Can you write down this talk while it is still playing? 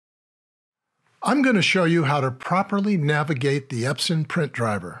I'm going to show you how to properly navigate the Epson print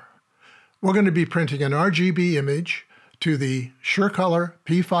driver. We're going to be printing an RGB image to the SureColor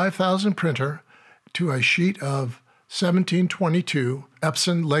P5000 printer to a sheet of 1722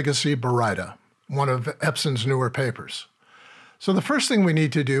 Epson Legacy Baryta, one of Epson's newer papers. So the first thing we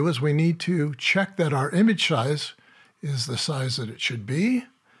need to do is we need to check that our image size is the size that it should be.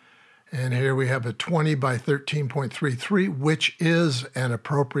 And here we have a 20 by 13.33, which is an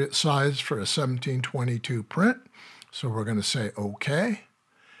appropriate size for a 1722 print. So we're going to say OK.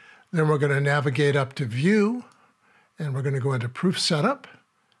 Then we're going to navigate up to View, and we're going to go into Proof Setup.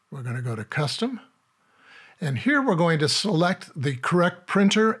 We're going to go to Custom. And here we're going to select the correct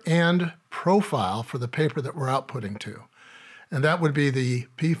printer and profile for the paper that we're outputting to. And that would be the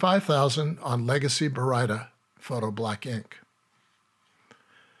P5000 on Legacy Baryta Photo Black ink.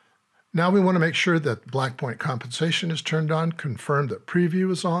 Now we want to make sure that black point compensation is turned on, confirm that preview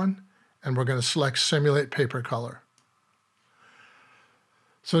is on, and we're going to select Simulate Paper Color.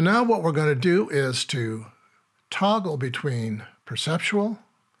 So now what we're going to do is to toggle between perceptual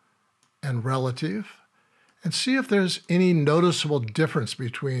and relative and see if there's any noticeable difference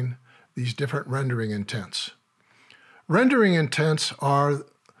between these different rendering intents. Rendering intents are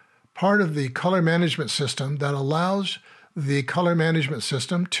part of the color management system that allows the color management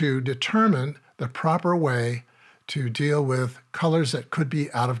system to determine the proper way to deal with colors that could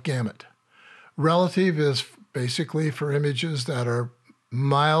be out of gamut. Relative is basically for images that are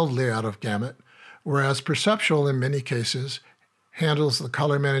mildly out of gamut, whereas perceptual in many cases handles the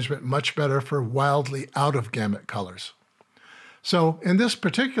color management much better for wildly out of gamut colors. So in this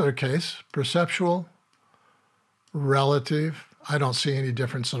particular case, perceptual, relative, I don't see any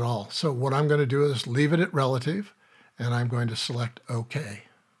difference at all. So what I'm going to do is leave it at relative, and I'm going to select OK.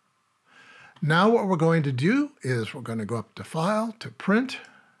 Now what we're going to do is we're going to go up to File, to Print,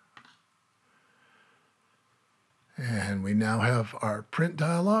 and we now have our print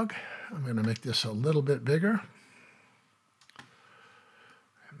dialog. I'm going to make this a little bit bigger.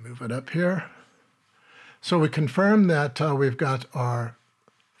 Move it up here. So we confirm that we've got our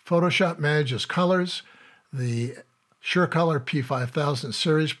Photoshop Manages Colors, the SureColor P5000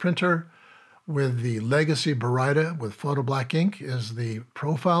 series printer with the Legacy Baryta with Photo Black ink is the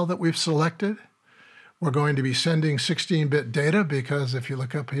profile that we've selected. We're going to be sending 16-bit data because if you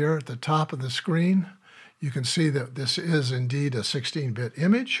look up here at the top of the screen, you can see that this is indeed a 16-bit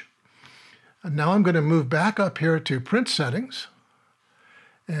image. And now I'm going to move back up here to Print Settings,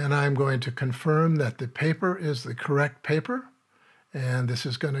 and I'm going to confirm that the paper is the correct paper. And this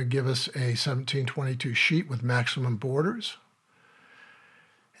is going to give us a 1722 sheet with maximum borders.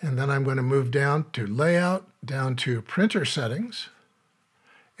 And then I'm going to move down to Layout, down to Printer Settings.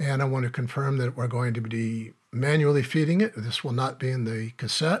 And I want to confirm that we're going to be manually feeding it. This will not be in the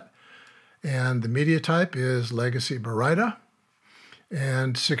cassette. And the media type is Legacy Baryta.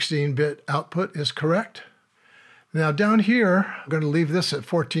 And 16-bit output is correct. Now down here, I'm going to leave this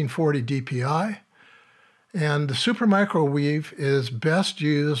at 1440 DPI. And the Super Micro Weave is best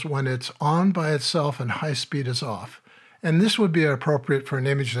used when it's on by itself and high speed is off. And this would be appropriate for an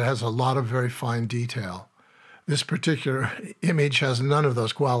image that has a lot of very fine detail. This particular image has none of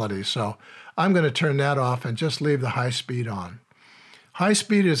those qualities, so I'm going to turn that off and just leave the high speed on. High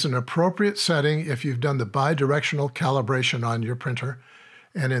speed is an appropriate setting if you've done the bidirectional calibration on your printer.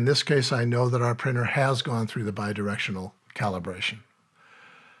 And in this case, I know that our printer has gone through the bidirectional calibration.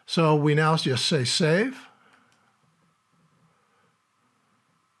 So we now just say Save.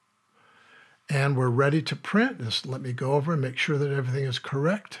 And we're ready to print. Just let me go over and make sure that everything is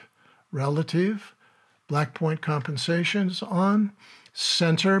correct. Relative, black point compensation is on.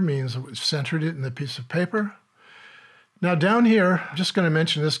 Center means we've centered it in the piece of paper. Now down here, I'm just going to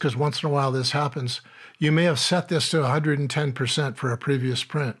mention this because once in a while this happens. You may have set this to 110% for a previous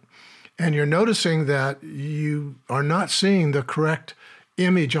print. And you're noticing that you are not seeing the correct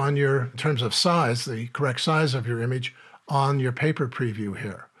image on your, in terms of size, the correct size of your image on your paper preview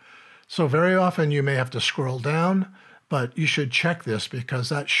here. So very often you may have to scroll down, but you should check this because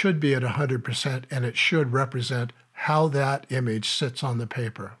that should be at 100% and it should represent how that image sits on the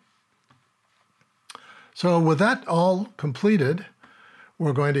paper. So with that all completed,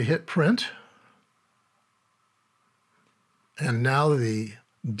 we're going to hit Print. And now the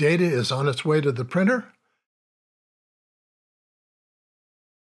data is on its way to the printer.